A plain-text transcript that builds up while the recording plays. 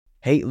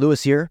Hey,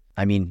 Lewis here.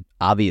 I mean,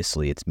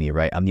 obviously it's me,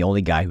 right? I'm the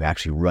only guy who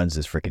actually runs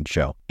this freaking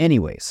show.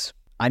 Anyways,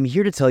 I'm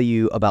here to tell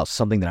you about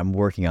something that I'm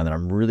working on that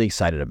I'm really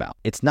excited about.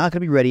 It's not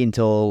going to be ready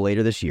until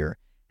later this year.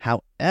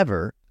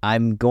 However,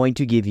 I'm going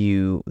to give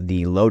you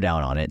the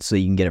lowdown on it so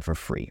you can get it for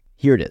free.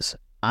 Here it is.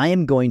 I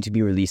am going to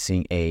be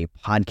releasing a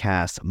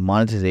podcast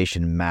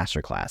monetization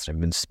masterclass. I've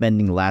been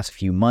spending the last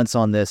few months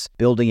on this,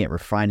 building it,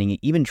 refining it,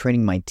 even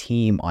training my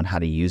team on how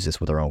to use this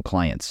with our own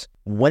clients.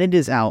 When it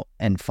is out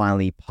and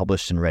finally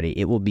published and ready,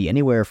 it will be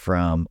anywhere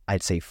from,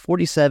 I'd say,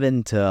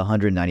 $47 to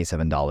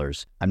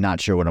 $197. I'm not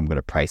sure what I'm going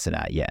to price it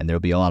at yet, and there'll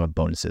be a lot of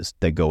bonuses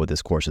that go with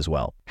this course as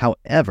well.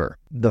 However,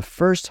 the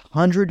first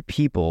 100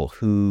 people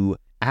who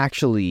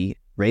actually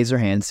raise their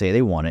hand, say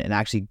they want it, and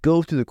actually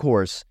go through the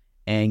course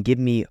and give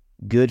me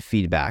good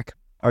feedback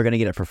are going to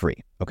get it for free,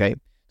 okay?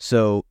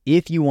 So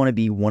if you want to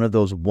be one of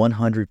those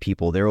 100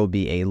 people, there will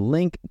be a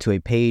link to a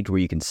page where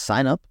you can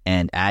sign up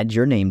and add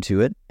your name to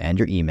it and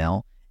your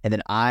email, and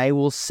then I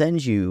will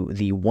send you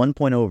the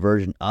 1.0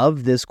 version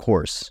of this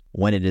course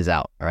when it is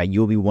out, all right?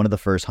 You'll be one of the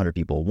first 100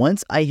 people.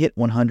 Once I hit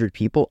 100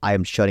 people, I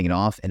am shutting it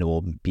off and it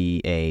will be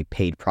a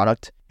paid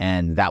product,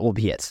 and that will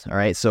be it, all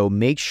right? So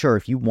make sure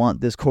if you want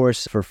this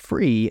course for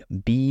free,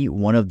 be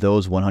one of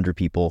those 100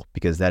 people,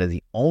 because that is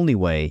the only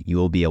way you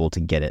will be able to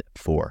get it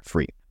for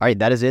free. All right,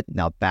 that is it.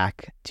 Now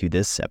back to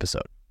this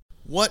episode.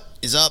 What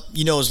is up?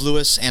 You know, it's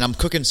Lewis, and I'm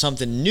cooking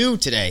something new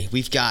today.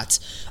 We've got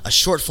a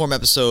short form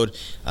episode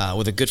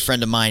with a good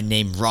friend of mine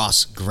named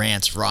Ross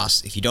Grant.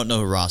 Ross, if you don't know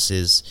who Ross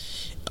is,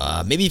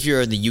 maybe if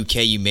you're in the UK,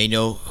 you may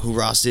know who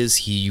Ross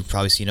is. You've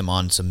probably seen him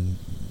on some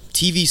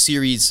TV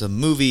series, some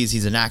movies.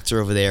 He's an actor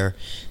over there,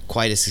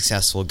 quite a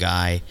successful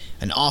guy,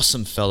 an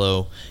awesome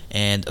fellow,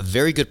 and a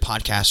very good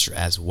podcaster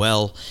as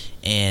well.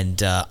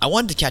 And I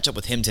wanted to catch up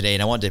with him today,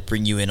 and I wanted to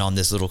bring you in on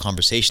this little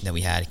conversation that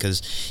we had,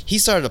 because he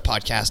started a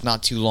podcast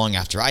not too long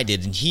after I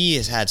did, and he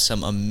has had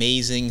some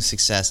amazing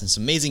success and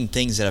some amazing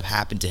things that have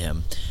happened to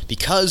him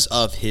because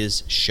of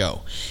his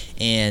show.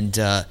 And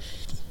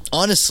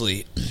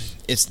honestly,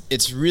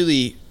 it's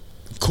really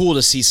cool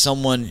to see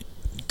someone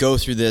go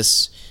through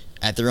this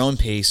at their own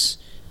pace,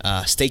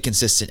 stay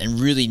consistent, and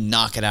really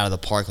knock it out of the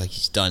park like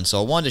he's done. So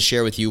I wanted to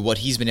share with you what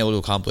he's been able to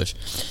accomplish,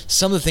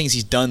 some of the things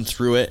he's done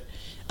through it,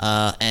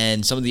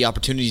 and some of the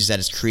opportunities that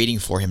it's creating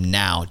for him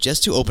now,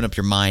 just to open up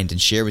your mind and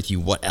share with you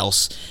what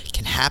else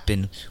can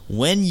happen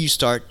when you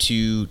start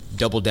to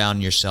double down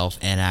on yourself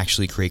and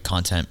actually create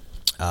content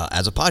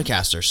as a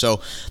podcaster. So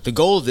the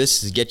goal of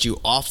this is to get you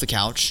off the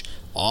couch,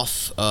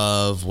 off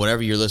of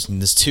whatever you're listening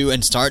to this to,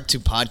 and start to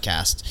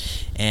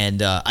podcast.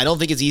 And I don't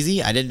think it's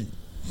easy. I didn't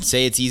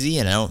say it's easy,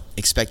 and I don't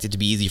expect it to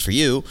be easy for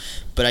you,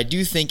 but I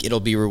do think it'll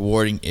be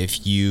rewarding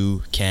if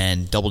you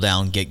can double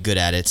down, get good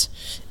at it,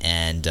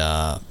 and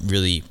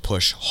really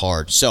push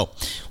hard. So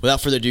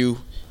without further ado,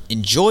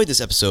 enjoy this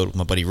episode with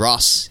my buddy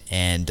Ross,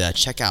 and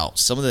check out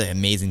some of the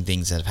amazing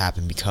things that have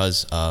happened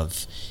because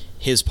of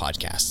his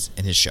podcast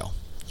and his show.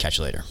 Catch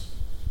you later.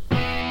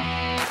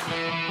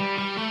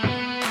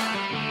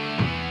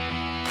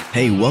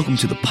 Hey, welcome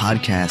to the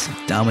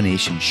Podcast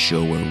Domination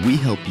Show, where we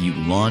help you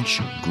launch,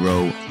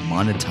 grow,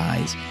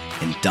 monetize,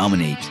 and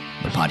dominate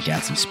the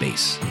podcasting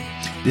space.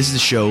 This is a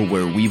show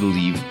where we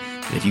believe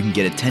that if you can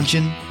get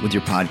attention with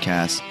your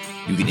podcast,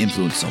 you can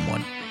influence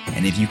someone.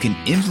 And if you can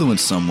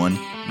influence someone,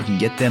 you can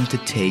get them to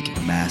take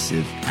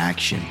massive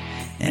action.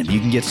 And if you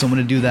can get someone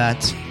to do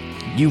that,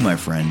 you, my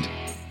friend,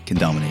 can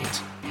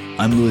dominate.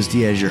 I'm Luis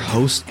Diaz, your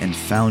host and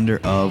founder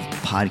of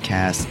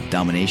Podcast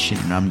Domination,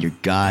 and I'm your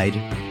guide.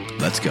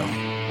 Let's go.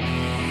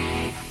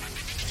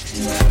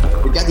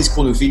 We've got these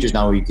cool new features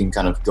now where you can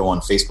kind of go on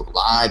Facebook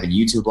Live and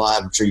YouTube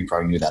Live. I'm sure you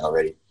probably knew that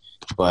already.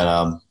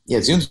 But yeah,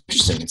 Zoom's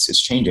interesting.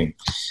 It's changing.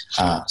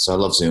 So I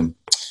love Zoom.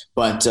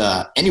 But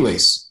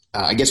anyways,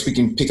 I guess we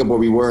can pick up where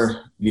we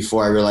were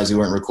before I realized we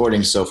weren't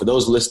recording. So for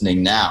those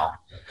listening now,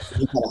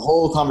 we had a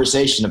whole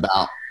conversation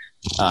about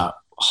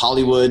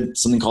Hollywood,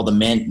 something called the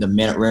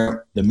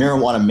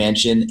Marijuana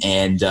Mansion,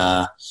 and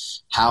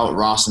how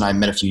Ross and I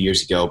met a few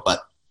years ago. But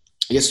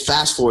I guess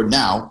fast forward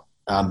now,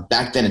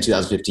 back then in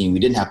 2015, we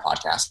didn't have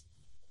podcasts.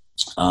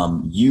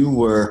 You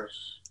were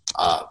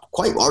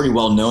quite already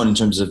well known in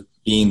terms of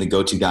being the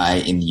go-to guy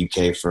in the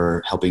UK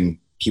for helping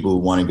people who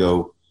want to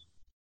go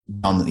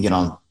get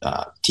on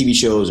TV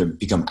shows or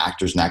become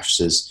actors and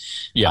actresses.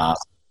 Yeah.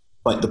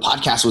 But the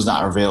podcast was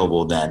not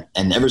available then.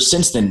 And ever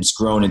since then, it's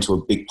grown into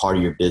a big part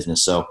of your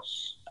business. So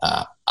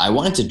I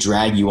wanted to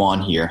drag you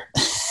on here,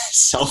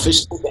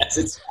 selfishly as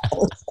it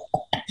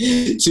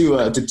sounds,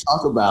 to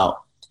talk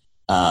about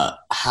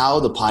how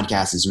the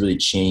podcast has really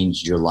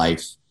changed your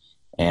life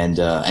and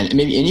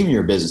maybe and even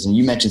your business. And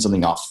you mentioned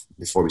something off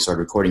before we started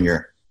recording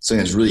here,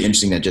 something that's really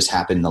interesting that just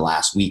happened in the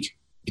last week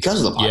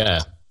because of the podcast. Yeah.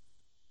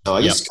 So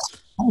I guess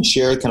kind of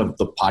share kind of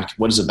the podcast,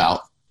 what it's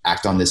about,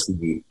 Act on This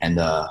TV, and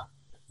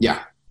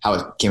how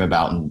it came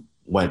about and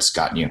what it's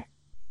gotten you.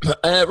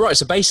 Right,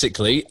 so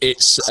basically,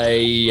 so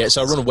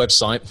I run a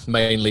website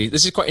mainly.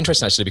 This is quite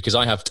interesting actually because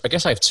I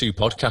guess I have two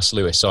podcasts,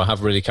 Lewis. So I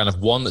have really kind of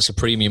one that's a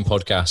premium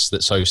podcast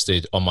that's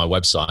hosted on my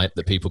website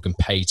that people can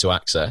pay to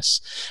access,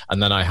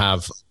 and then I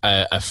have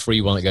a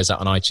free one that goes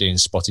out on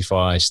iTunes,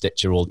 Spotify,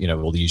 Stitcher, all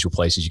the usual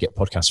places you get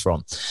podcasts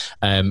from,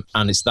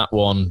 and it's that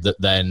one that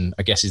then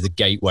I guess is the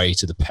gateway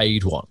to the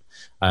paid one.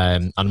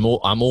 And I'm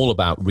all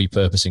about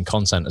repurposing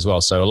content as well.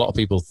 So a lot of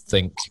people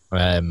think.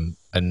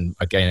 And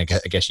again,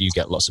 I guess you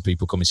get lots of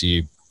people coming to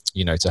you,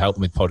 to help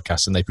them with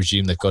podcasts, and they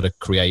presume they've got to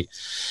create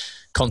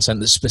content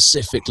that's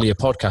specifically a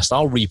podcast.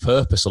 I'll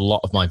repurpose a lot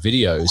of my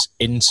videos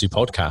into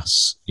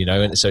podcasts,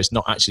 and so it's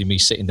not actually me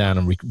sitting down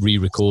and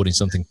re-recording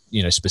something,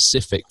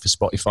 specific for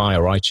Spotify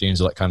or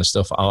iTunes or that kind of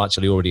stuff. I'll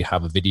actually already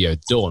have a video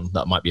done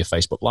that might be a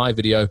Facebook Live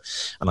video,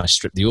 and I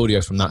strip the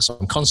audio from that. So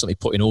I'm constantly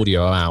putting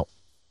audio out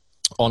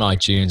on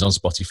iTunes, on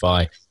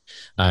Spotify,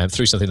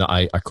 through something that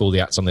I call the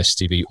Act on This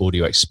TV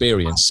audio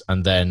experience.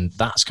 And then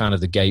that's kind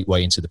of the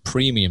gateway into the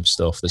premium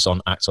stuff that's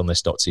on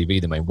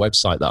actonthis.tv, the main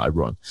website that I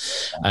run.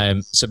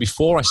 So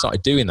before I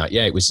started doing that,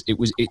 it was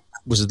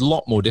a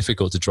lot more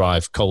difficult to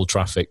drive cold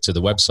traffic to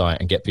the website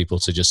and get people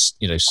to just,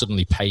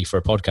 suddenly pay for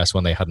a podcast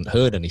when they hadn't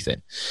heard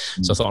anything.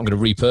 So I thought I'm going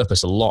to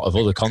repurpose a lot of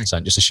other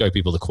content just to show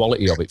people the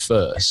quality of it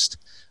first.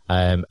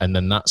 And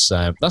then that's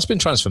been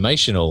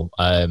transformational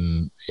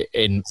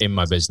in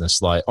my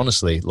business. Like,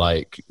 honestly,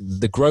 like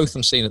the growth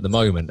I'm seeing at the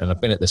moment, and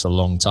I've been at this a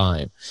long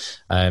time,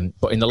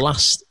 but in the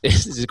last,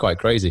 this is quite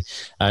crazy.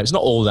 It's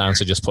not all down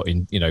to just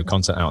putting,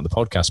 content out on the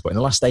podcast, but in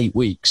the last 8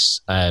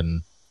 weeks,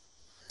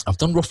 I've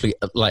done roughly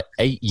like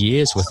 8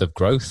 years worth of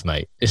growth,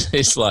 mate.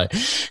 It's like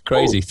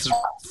crazy.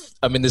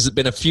 I mean, there's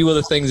been a few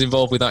other things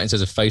involved with that in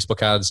terms of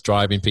Facebook ads,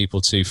 driving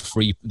people to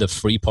the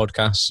free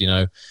podcasts,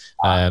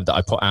 that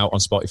I put out on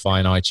Spotify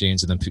and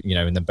iTunes,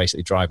 and then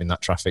basically driving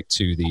that traffic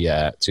to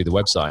the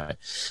website.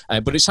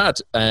 But it's had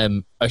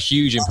a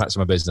huge impact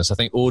on my business. I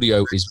think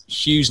audio is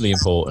hugely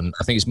important.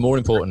 I think it's more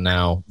important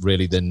now,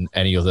 really, than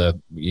any other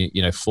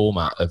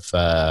format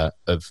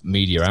of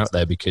media out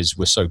there, because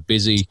we're so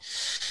busy.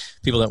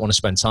 People don't want to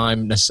spend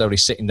time necessarily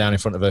sitting down in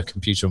front of a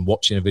computer and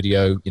watching a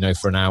video,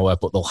 for an hour,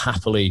 but they'll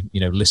happily,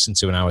 listen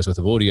to an hour's worth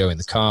of audio in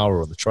the car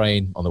or on the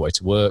train, on the way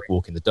to work,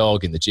 walking the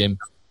dog, in the gym,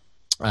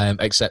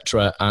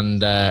 etc.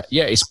 And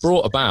it's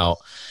brought about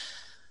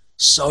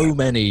so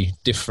many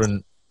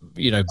different,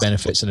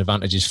 benefits and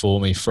advantages for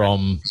me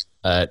from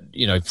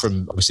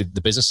obviously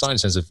the business side in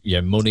terms of,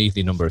 money,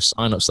 the number of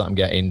signups that I'm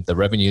getting, the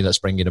revenue that's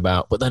bringing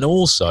about, but then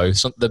also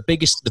the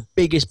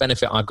biggest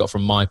benefit I've got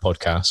from my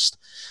podcast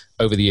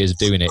over the years of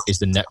doing it is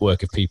the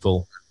network of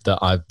people that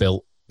I've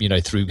built,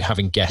 through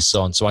having guests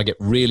on. So I get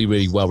really,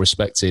 really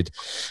well-respected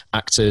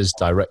actors,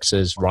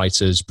 directors,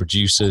 writers,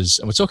 producers,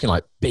 and we're talking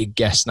like big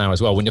guests now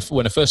as well.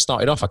 When I first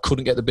started off, I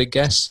couldn't get the big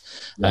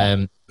guests,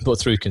 but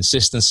through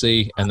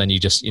consistency, and then you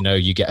just,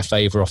 you get a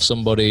favor off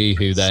somebody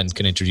who then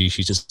can introduce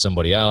you to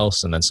somebody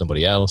else, and then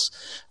somebody else.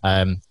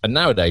 And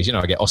nowadays,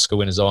 I get Oscar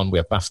winners on, we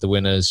have BAFTA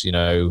winners,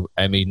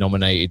 Emmy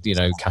nominated,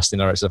 casting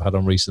directors I've had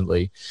on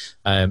recently.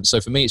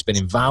 So for me, it's been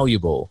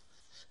invaluable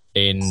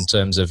in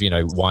terms of,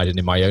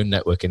 widening my own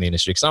network in the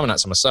industry. Because I'm an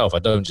actor myself. I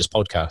don't just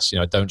podcast,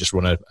 I don't just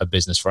run a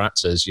business for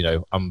actors.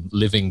 I'm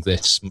living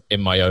this in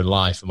my own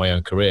life and my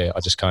own career. I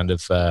just kind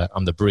of,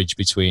 I'm the bridge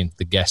between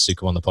the guests who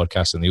come on the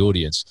podcast and the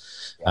audience.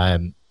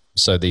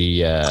 So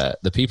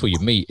the people you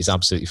meet is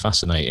absolutely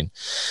fascinating.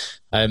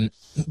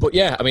 But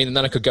yeah, I mean, and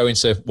then I could go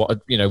into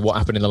what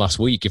happened in the last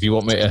week, if you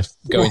want me to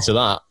go into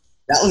that.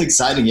 That was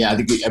exciting. Yeah. I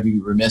think I'd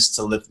be remiss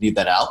to leave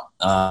that out.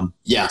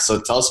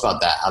 So tell us about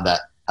that, how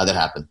that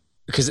happened.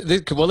 Because,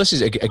 this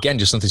is, again,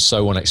 just something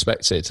so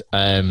unexpected.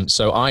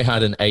 So I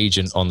had an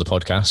agent on the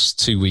podcast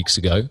 2 weeks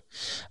ago.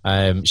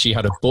 She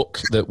had a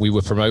book that we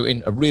were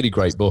promoting, a really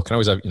great book. And I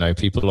always have,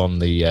 people on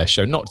the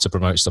show, not to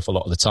promote stuff a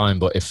lot of the time,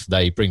 but if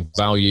they bring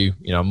value,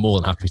 I'm more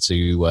than happy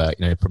to,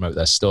 promote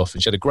their stuff.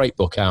 And she had a great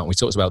book out, and we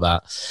talked about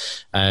that.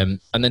 And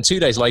then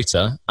 2 days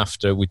later,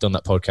 after we'd done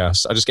that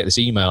podcast, I just get this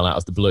email out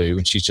of the blue,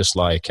 and she's just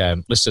like,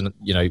 listen,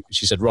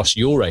 she said, Ross,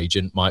 your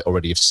agent might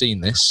already have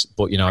seen this,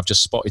 but, I've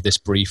just spotted this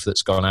brief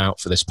that's gone out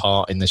for this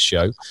part in this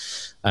show.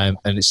 And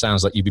it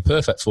sounds like you'd be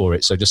perfect for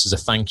it. So just as a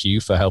thank you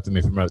for helping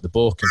me promote the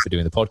book and for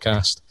doing the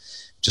podcast,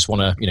 just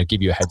want to,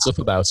 give you a heads up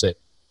about it.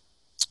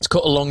 To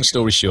cut a long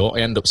story short,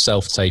 I ended up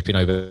self-taping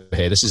over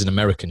here. This is an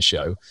American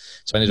show.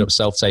 So I ended up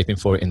self-taping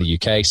for it in the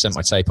UK, sent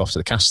my tape off to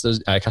the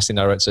casting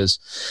directors.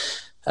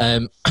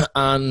 And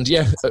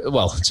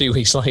 2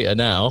 weeks later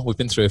now, we've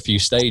been through a few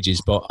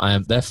stages, but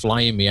they're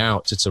flying me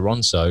out to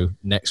Toronto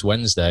next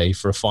Wednesday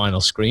for a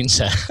final screen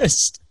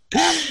test.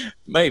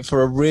 Mate,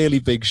 for a really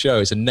big show.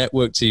 It's a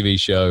network TV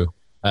show.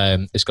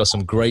 It's got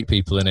some great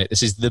people in it.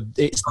 It's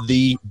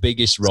the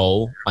biggest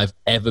role I've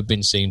ever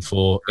been seen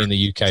for in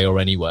the UK or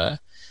anywhere.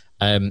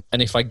 And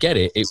if I get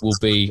it, it will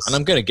be, and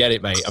I'm going to get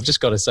it, mate. I've just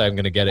got to say I'm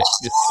going to get it.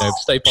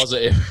 Stay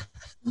positive.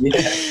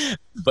 Yeah.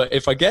 But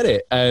if I get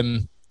it,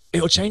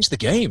 it'll change the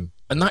game.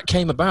 And that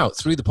came about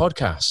through the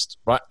podcast,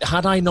 right?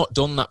 Had I not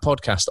done that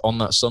podcast on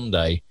that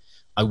Sunday,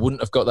 I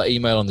wouldn't have got that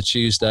email on the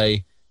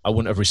Tuesday. I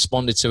wouldn't have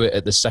responded to it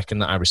at the second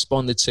that I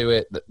responded to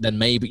it. Then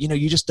maybe,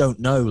 you just don't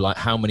know like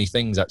how many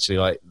things actually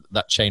like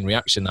that chain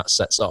reaction that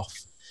sets off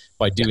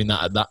by doing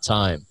that at that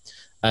time.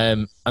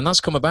 And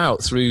that's come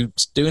about through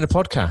doing a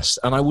podcast.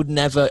 And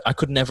I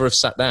could never have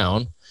sat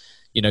down,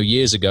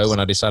 years ago when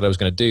I decided I was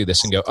going to do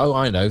this and go, oh,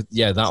 I know.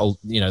 Yeah, that'll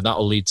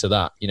lead to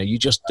that. You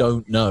just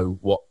don't know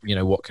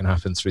what can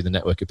happen through the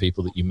network of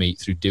people that you meet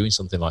through doing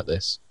something like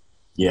this.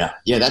 Yeah.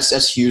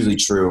 That's hugely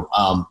true.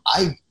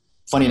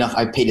 Funny enough,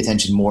 I paid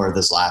attention more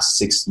this last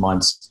 6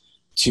 months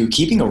to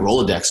keeping a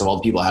Rolodex of all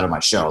the people I had on my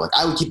show. Like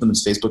I would keep them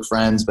as Facebook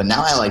friends, but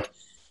now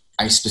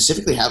I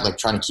specifically have like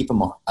trying to keep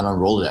them on a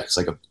Rolodex,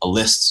 like a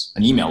list,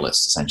 an email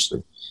list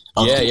essentially.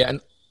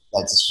 And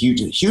that's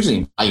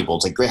hugely valuable.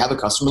 It's like great, have a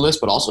customer list,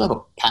 but also have a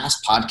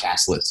past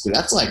podcast list.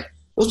 That's like,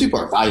 those people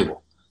are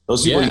valuable.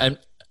 Those people. Yeah,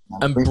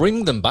 and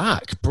bring them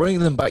back.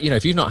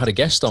 If you've not had a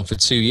guest on for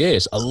 2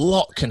 years, a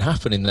lot can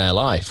happen in their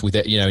life with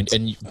it,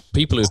 and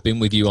people who've been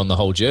with you on the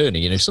whole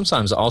journey,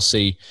 sometimes I'll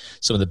see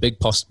some of the big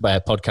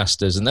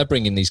podcasters and they're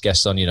bringing these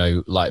guests on,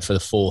 like for the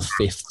 4th,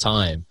 5th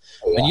time.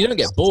 And you don't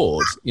get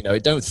bored,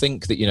 don't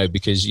think that,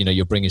 because,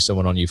 you're bringing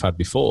someone on you've had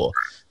before,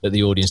 that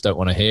the audience don't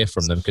want to hear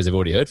from them because they've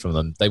already heard from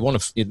them. They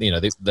want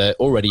to, they're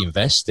already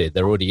invested,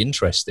 they're already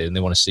interested, and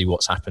they want to see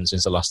what's happened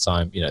since the last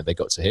time, they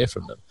got to hear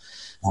from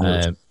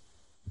them.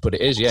 But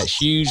it is,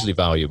 hugely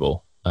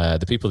valuable.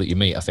 The people that you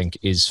meet, I think,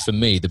 is for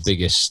me the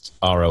biggest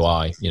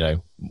ROI,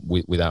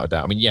 without a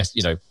doubt. I mean, yes,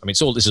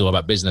 this is all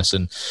about business,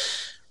 and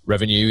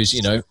revenue is,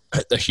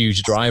 a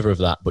huge driver of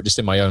that. But just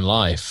in my own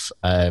life,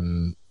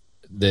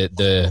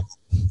 the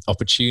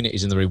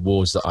opportunities and the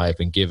rewards that I've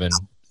been given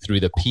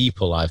through the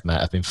people I've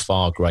met have been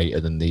far greater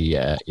than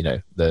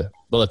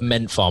they've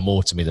meant far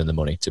more to me than the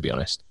money, to be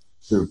honest.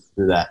 Through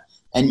that.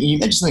 And you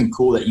mentioned something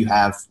cool that you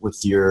have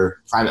with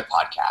your private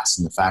podcast,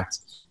 and the fact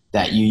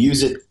that you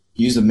use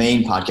the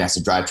main podcast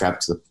to drive traffic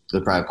to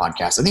the private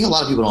podcast. I think a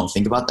lot of people don't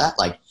think about that.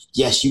 Like,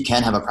 yes, you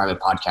can have a private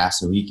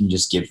podcast where you can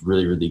just give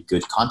really, really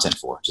good content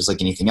for, just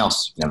like anything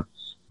else,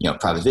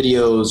 private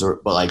videos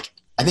but like,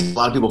 I think a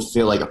lot of people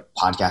feel like a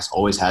podcast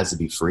always has to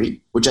be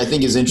free, which I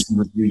think is interesting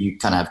with you. You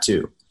kind of have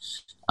too,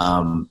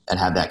 and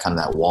have that kind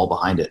of that wall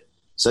behind it.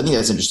 So I think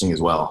that's interesting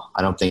as well.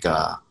 I don't think,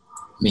 for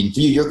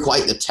you, you're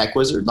quite the tech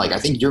wizard. Like, I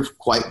think you're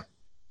quite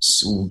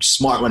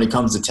smart when it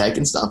comes to tech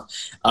and stuff.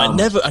 I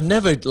never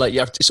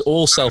it's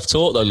all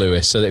self-taught though,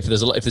 Lewis. So if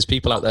there's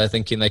people out there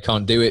thinking they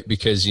can't do it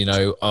because they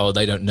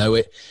don't know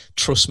it,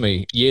 trust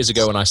me, years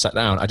ago when I sat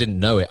down, I didn't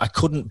know it. I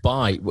couldn't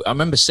buy. I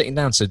remember sitting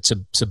down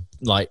to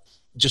like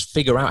just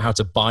figure out how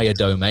to buy a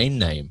domain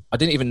name. I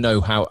didn't know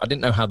how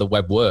the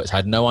web worked. I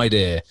had no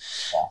idea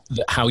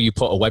how you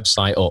put a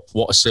website up,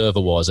 what a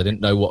server was. I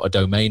didn't know what a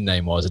domain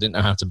name was. I didn't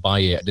know how to buy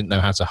it. I didn't know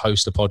how to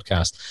host a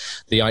podcast.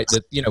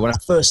 When I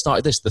first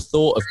started this, the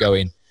thought of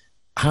going,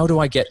 how do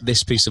I get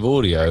this piece of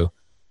audio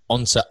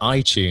onto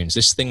iTunes,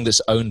 this thing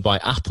that's owned by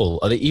Apple?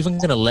 Are they even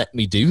going to let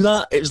me do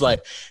that? It was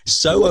like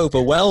so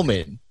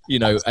overwhelming,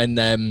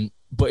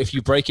 but if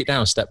you break it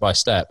down step by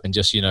step and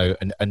just,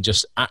 and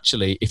just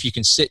actually, if you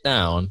can sit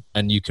down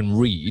and you can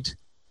read,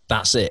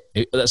 that's it.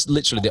 That's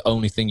literally the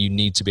only thing you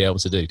need to be able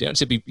to do. You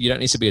don't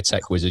need to be a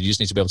tech wizard. You just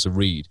need to be able to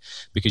read,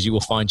 because you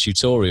will find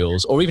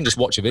tutorials, or even just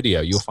watch a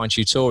video. You'll find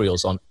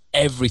tutorials on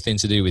everything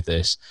to do with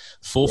this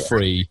for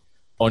free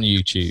on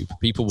YouTube.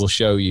 People will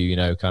show you,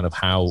 kind of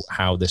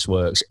how this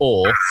works.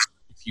 Or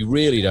if you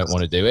really don't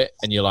want to do it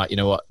and you're like,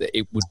 what,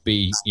 it would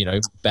be,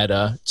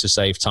 better to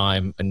save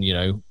time and,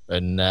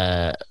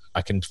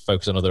 I can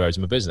focus on other areas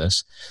of my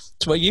business.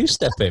 It's where you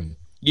step in.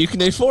 You can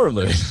do it for them,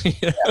 Lewis.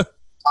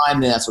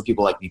 Time, that's where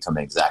people like me come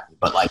in, exactly.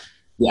 But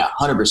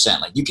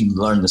 100%. Like, you can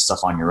learn this stuff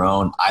on your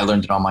own. I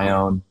learned it on my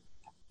own.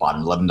 Bought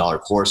an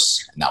 $11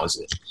 course, and that was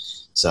it.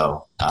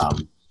 So,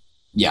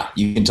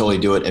 you can totally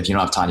do it. If you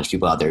don't have time, there's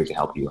people out there who can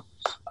help you.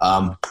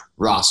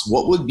 Ross,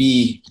 what would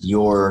be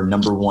your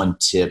number one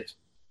tip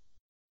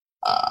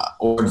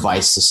or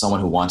advice to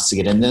someone who wants to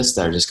get in this,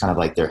 that are just kind of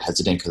like they're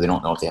hesitant because they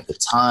don't know if they have the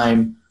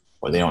time,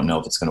 or they don't know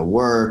if it's going to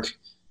work,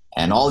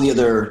 and all the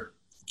other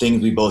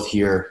things we both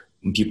hear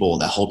from people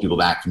that hold people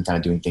back from kind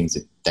of doing things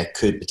that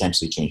could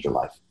potentially change your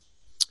life?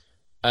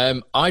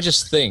 I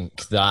just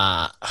think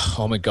that,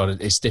 oh my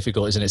God, it's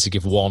difficult, isn't it, to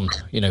give one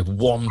my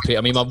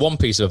one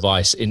piece of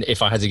advice,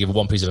 if I had to give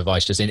one piece of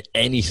advice just in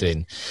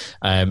anything,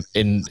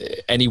 in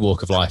any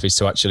walk of life, is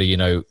to actually,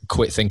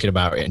 quit thinking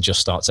about it and just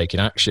start taking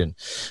action.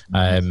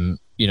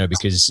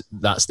 Because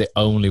that's the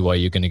only way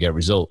you're going to get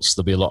results.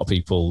 There'll be a lot of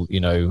people,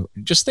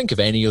 just think of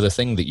any other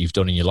thing that you've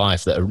done in your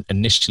life that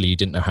initially you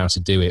didn't know how to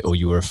do it, or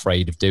you were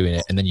afraid of doing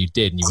it, and then you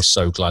did, and you were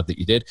so glad that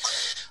you did.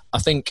 I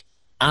think,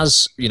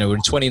 as in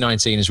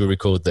 2019, as we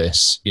record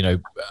this,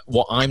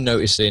 what I'm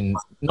noticing,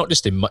 not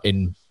just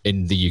in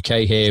the UK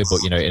here, but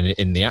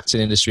in the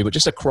acting industry, but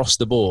just across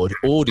the board,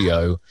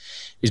 audio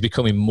is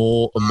becoming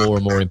more and more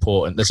and more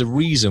important. There's a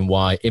reason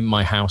why in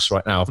my house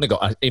right now, I've only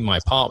got, in my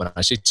apartment,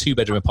 actually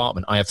 2-bedroom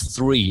apartment, I have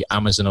 3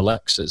 Amazon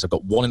Alexas. I've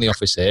got one in the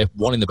office here,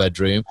 one in the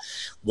bedroom,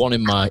 one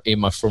in my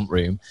front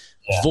room.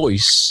 Yeah.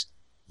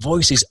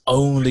 voice is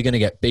only going to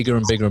get bigger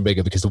and bigger and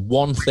bigger, because the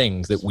one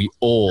thing that we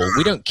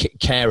don't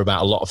care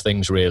about a lot of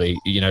things really.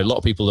 You know, a lot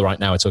of people right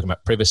now are talking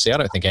about privacy. I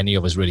don't think any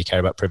of us really care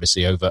about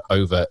privacy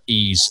over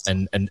ease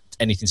and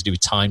anything to do with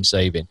time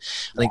saving.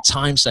 I think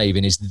time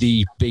saving is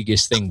the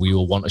biggest thing we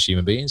all want as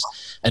human beings,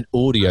 and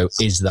audio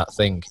is that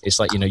thing. It's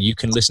like, you know, you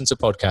can listen to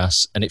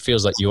podcasts and it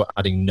feels like you're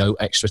adding no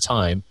extra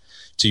time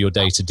to your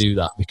day to do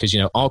that, because, you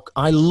know,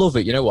 I love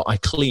it. You know what? I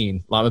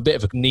clean. Like, I'm a bit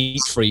of a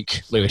neat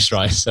freak, Lewis,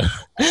 right? So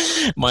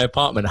my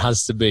apartment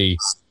has to be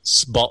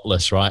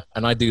spotless, right?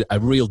 And I do a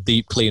real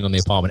deep clean on the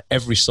apartment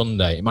every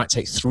Sunday. It might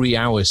take 3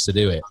 hours to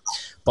do it,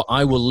 but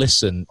I will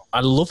listen. I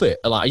love it.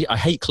 Like, I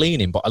hate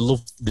cleaning, but I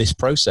love this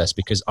process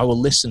because I will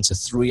listen to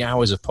 3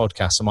 hours of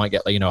podcasts. I might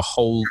get, like, you know, a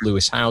whole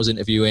Lewis Howes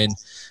interview in.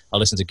 I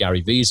listen to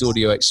Gary Vee's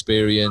audio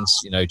experience.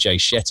 You know, Jay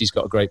Shetty's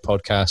got a great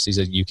podcast. He's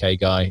a UK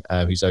guy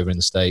who's over in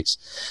the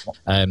States.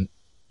 And,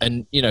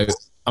 you know,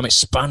 I'm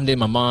expanding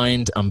my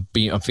mind. I'm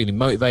feeling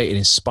motivated,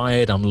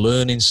 inspired. I'm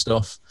learning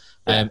stuff.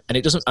 And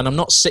I'm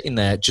not sitting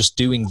there just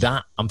doing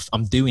that.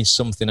 I'm doing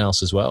something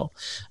else as well.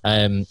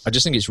 I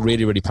just think it's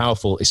really, really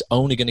powerful. It's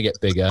only going to get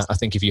bigger. I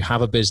think if you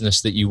have a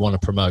business that you want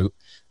to promote,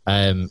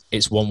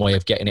 it's one way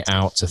of getting it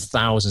out to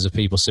thousands of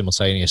people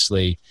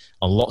simultaneously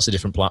on lots of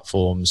different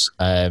platforms.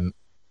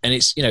 And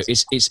it's, you know,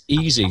 it's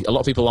easy. A lot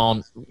of people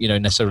aren't, you know,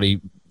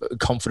 necessarily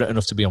confident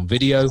enough to be on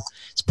video.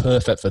 It's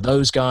perfect for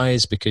those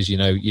guys because, you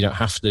know, you don't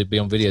have to be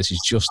on video.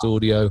 It's just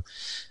audio.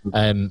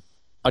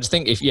 I just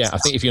think if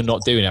you're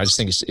not doing it, I just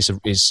think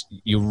it's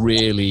you're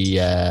really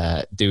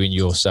doing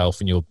yourself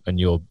and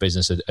your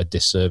business a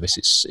disservice.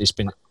 It's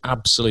been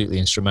absolutely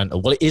instrumental.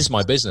 Well, it is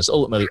my business.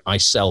 Ultimately, I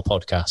sell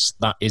podcasts.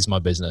 That is my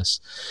business.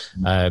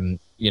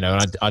 You know,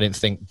 and I didn't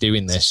think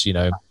doing this, you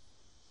know,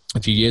 a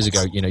few years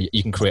ago, you know,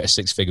 you can create a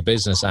 6-figure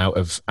business out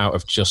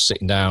of just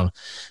sitting down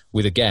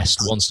with a guest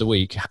once a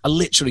week. I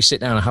literally sit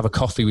down and have a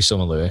coffee with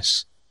someone,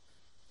 Lewis,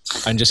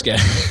 and just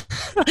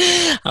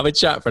have a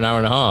chat for an hour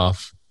and a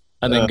half.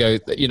 And then go,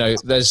 you know,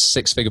 there's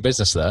 6-figure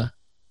business there.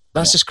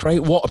 That's just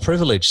great. What a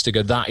privilege to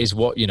go. That is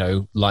what, you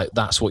know, like,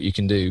 that's what you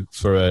can do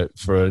for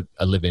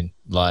a living.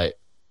 Like,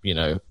 you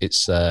know,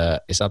 it's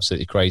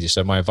absolutely crazy.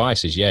 So my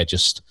advice is,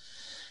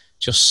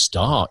 just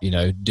start, you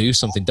know, do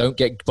something. Don't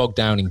get bogged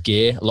down in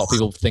gear. A lot of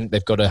people think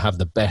they've got to have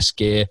the best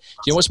gear. Do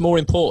you know what's more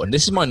important?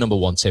 This is my number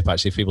one tip,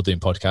 actually, for people doing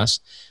podcasts.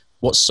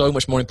 What's so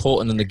much more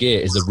important than the gear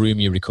is the room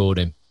you're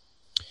recording.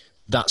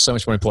 That's so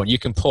much more important. You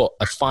can put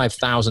a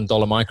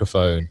 $5,000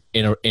 microphone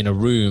in a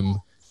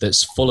room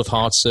that's full of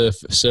hard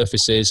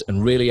surfaces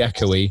and really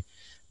echoey,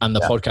 and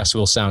the podcast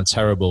will sound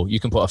terrible. You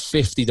can put a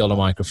 $50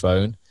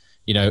 microphone,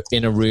 you know,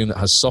 in a room that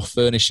has soft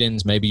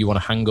furnishings. Maybe you want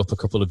to hang up a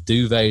couple of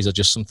duvets or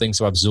just some things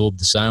to absorb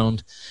the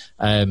sound,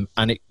 and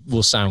it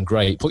will sound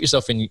great. Put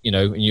yourself in, you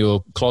know, in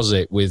your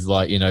closet with,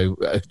 like, you know,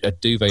 a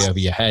duvet over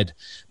your head.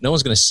 No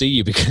one's going to see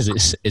you because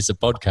it's a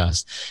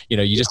podcast. You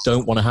know, you just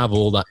don't want to have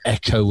all that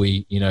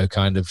echoey, you know,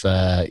 kind of,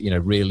 you know,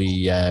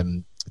 really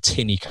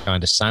tinny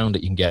kind of sound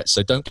that you can get.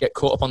 So don't get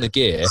caught up on the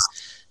gear.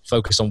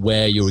 Focus on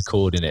where you're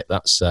recording it.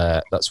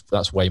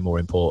 That's way more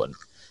important.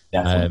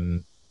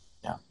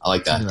 Yeah, I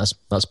like that.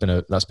 That's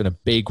been a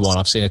big one.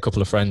 I've seen a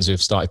couple of friends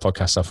who've started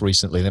podcasts off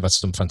recently. They've had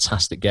some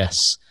fantastic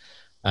guests,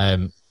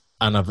 and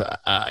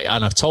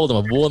I've told them,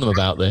 I've warned them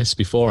about this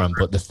beforehand.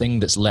 But the thing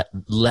that's let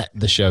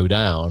the show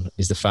down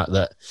is the fact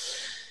that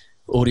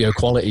audio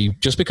quality,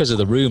 just because of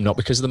the room, not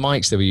because of the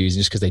mics they were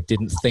using, just because they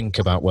didn't think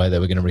about where they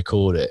were going to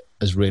record it,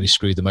 has really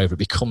screwed them over. It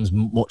becomes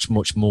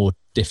much more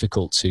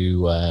difficult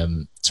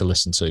to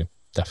listen to.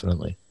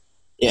 Definitely.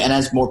 Yeah, and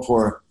as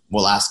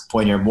last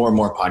point here, more and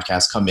more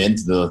podcasts come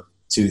into the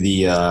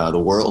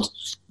world,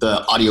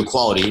 the audio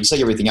quality, just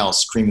like everything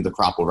else, cream of the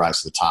crop will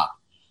rise to the top.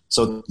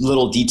 So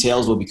little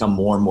details will become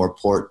more and more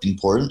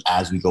important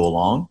as we go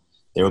along.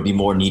 There will be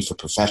more need for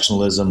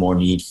professionalism, more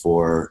need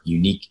for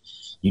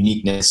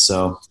uniqueness.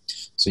 So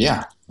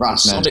yeah,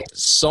 Ross, man.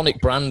 Sonic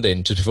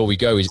branding, just before we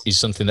go, is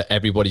something that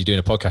everybody doing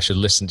a podcast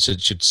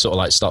should sort of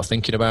like start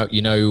thinking about.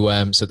 You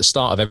know, so at the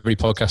start of every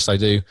podcast I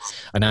do,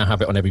 I now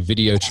have it on every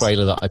video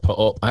trailer that I put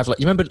up. I have, like,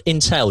 you remember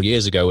Intel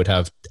years ago would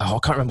have, I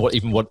can't remember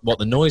what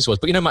the noise was,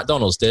 but you know,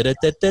 McDonald's did it,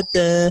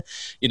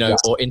 you know,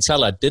 or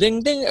Intel had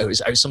ding ding. It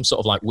was some sort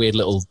of like weird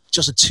little,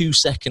 just a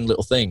 2-second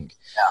little thing.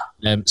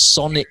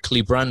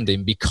 Sonically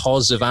branding,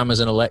 because of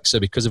Amazon Alexa,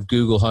 because of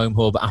Google Home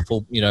Hub,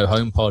 Apple, you know,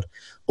 HomePod,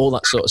 all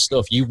that sort of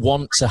stuff. You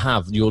want to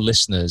have your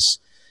listeners,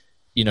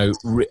 you know,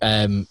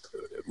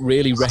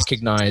 really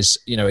recognize,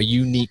 you know, a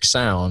unique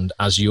sound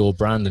as your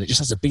brand, and it just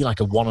has to be like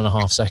a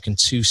 1.5 second,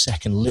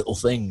 2-second little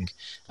thing,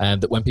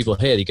 that when people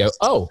hear, they go,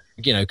 oh,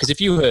 you know, because if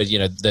you heard, you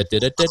know,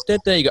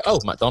 you go, oh,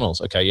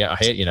 McDonald's, okay, yeah, I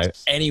hear, you know,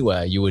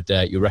 anywhere you would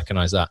you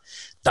recognize that.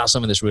 That's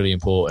something that's really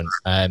important.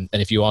 And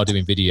if you are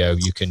doing video,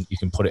 you can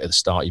put it at the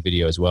start of your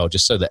video as well,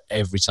 just so that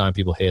every time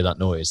people hear that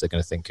noise, they're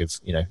going to think of,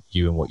 you know,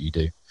 you and what you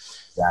do.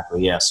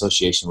 Exactly. Yeah.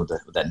 Association with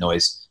that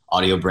noise,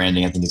 audio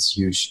branding, I think it's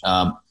huge.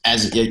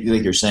 As like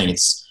you're saying,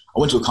 I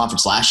went to a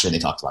conference last year and they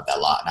talked about that a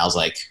lot. And I was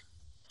like,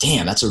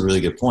 damn, that's a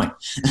really good point.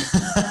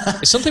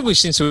 It's something we've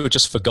seemed to have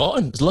just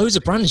forgotten. Loads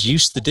of brands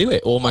used to do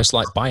it almost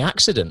like by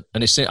accident.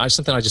 And it's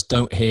something I just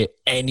don't hear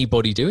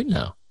anybody doing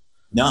now.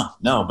 No.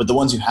 But the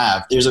ones you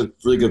have, there's a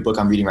really good book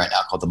I'm reading right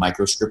now called The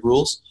Microscript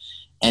Rules.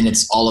 And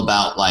it's all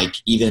about like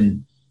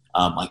even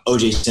like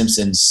O.J.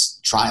 Simpson's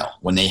trial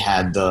when they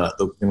had the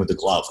thing with the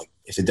glove. Like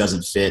if it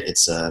doesn't fit,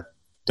 it's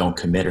don't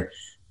commit, or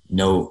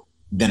no,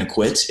 then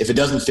acquit. If it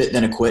doesn't fit,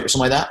 then acquit, or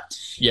something like that.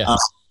 Yeah.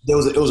 It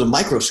was a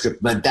microscript,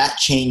 but that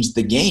changed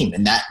the game,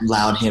 and that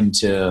allowed him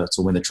to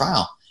win the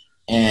trial.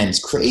 And it's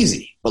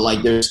crazy. But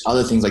like there's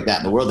other things like that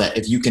in the world that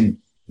if you can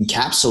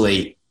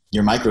encapsulate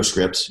your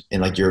microscript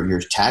and like your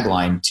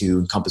tagline to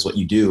encompass what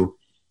you do,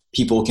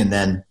 people can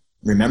then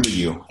remember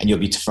you, and you'll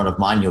be front of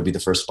mind. You'll be the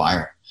first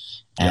buyer.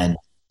 And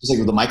just like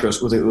with the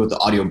microscript, with the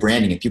audio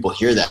branding, and people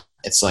hear that,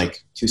 it's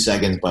like 2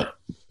 seconds, but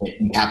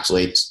it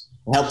encapsulates,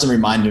 it helps them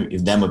remind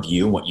them of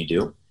you and what you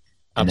do.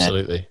 And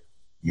absolutely.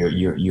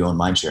 You own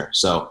mindshare.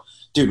 So,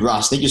 dude,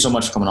 Ross, thank you so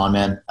much for coming on,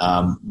 man.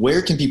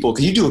 Where can people?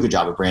 Because you do a good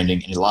job of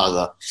branding, and a lot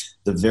of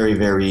the very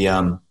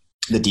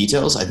the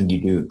details, I think you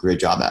do a great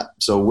job at.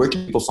 So, where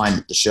can people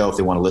find the show if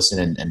they want to listen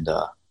and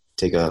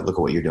take a look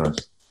at what you're doing?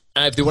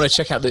 If they want to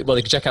check out they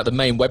can check out the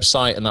main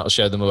website, and that'll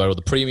show them where all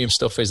the premium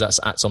stuff is. That's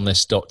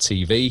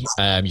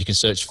actonthis.tv. You can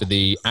search for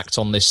the Act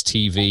On This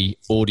TV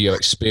audio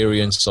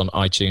experience on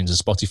iTunes and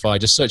Spotify.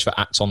 Just search for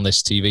Act On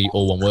This TV,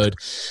 all one word,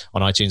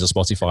 on iTunes or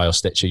Spotify or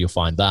Stitcher. You'll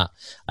find that.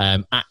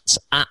 At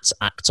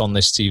Act On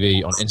This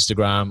TV on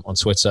Instagram, on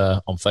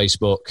Twitter, on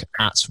Facebook.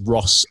 At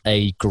Ross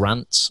A.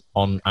 Grant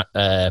on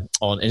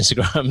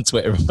Instagram,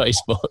 Twitter, and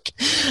Facebook.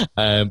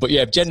 But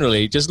yeah,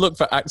 generally, just look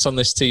for Act On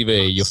This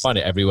TV. You'll find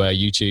it everywhere.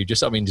 YouTube,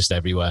 just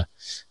everywhere.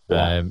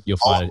 You'll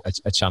find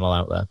a channel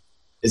out there.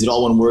 Is it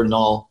all one word in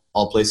all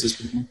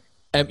places?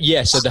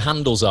 Yeah, so the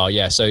handles are,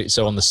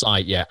 so on the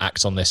site,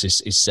 Act On This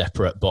is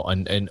separate, but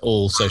in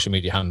all social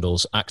media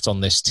handles, Act On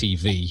This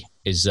TV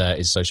is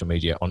social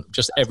media on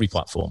just every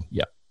platform.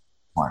 Yeah.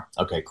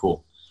 Okay,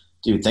 cool.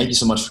 Dude, thank you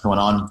so much for coming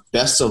on.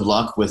 Best of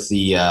luck with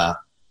the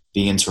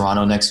being in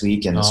Toronto next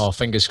week. And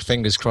fingers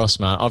crossed,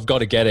 man. I've got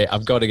to get it. I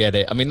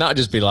mean, that'd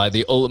just be like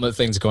the ultimate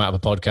thing to come out of a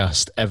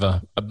podcast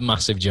ever. A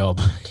massive job.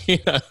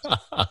 Back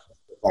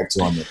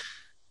to on it.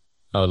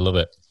 I would love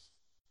it.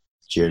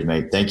 Cheers,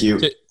 mate. Thank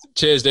you.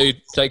 Cheers, dude.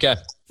 Take care.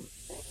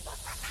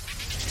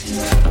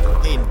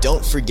 Hey,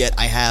 don't forget,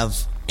 I have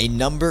a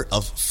number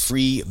of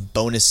free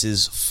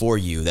bonuses for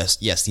you.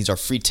 These are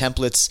free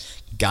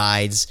templates,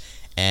 guides,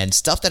 and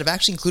stuff that I've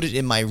actually included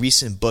in my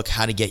recent book,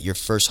 How to Get Your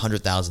First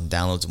 100,000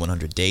 Downloads in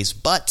 100 Days.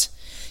 But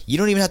you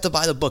don't even have to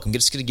buy the book. I'm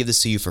just going to give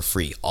this to you for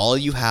free. All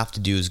you have to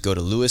do is go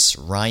to Luis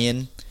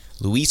Ryan,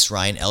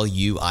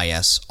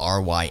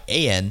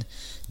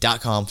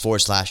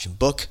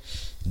 LuisRyan.com/book.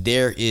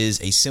 There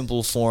is a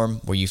simple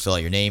form where you fill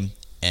out your name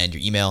and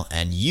your email,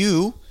 and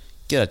you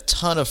get a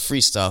ton of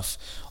free stuff,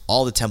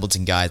 all the templates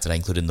and guides that I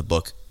included in the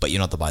book, but you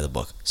don't have to buy the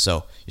book.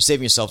 So you're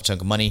saving yourself a chunk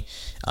of money.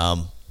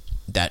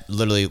 That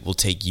literally will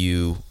take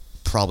you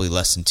probably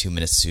less than 2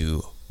 minutes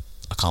to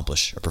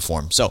accomplish or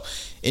perform. So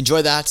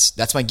enjoy that.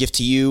 That's my gift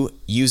to you.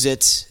 Use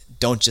it.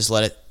 Don't just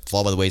let it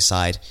fall by the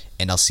wayside.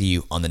 And I'll see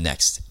you on the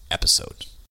next episode.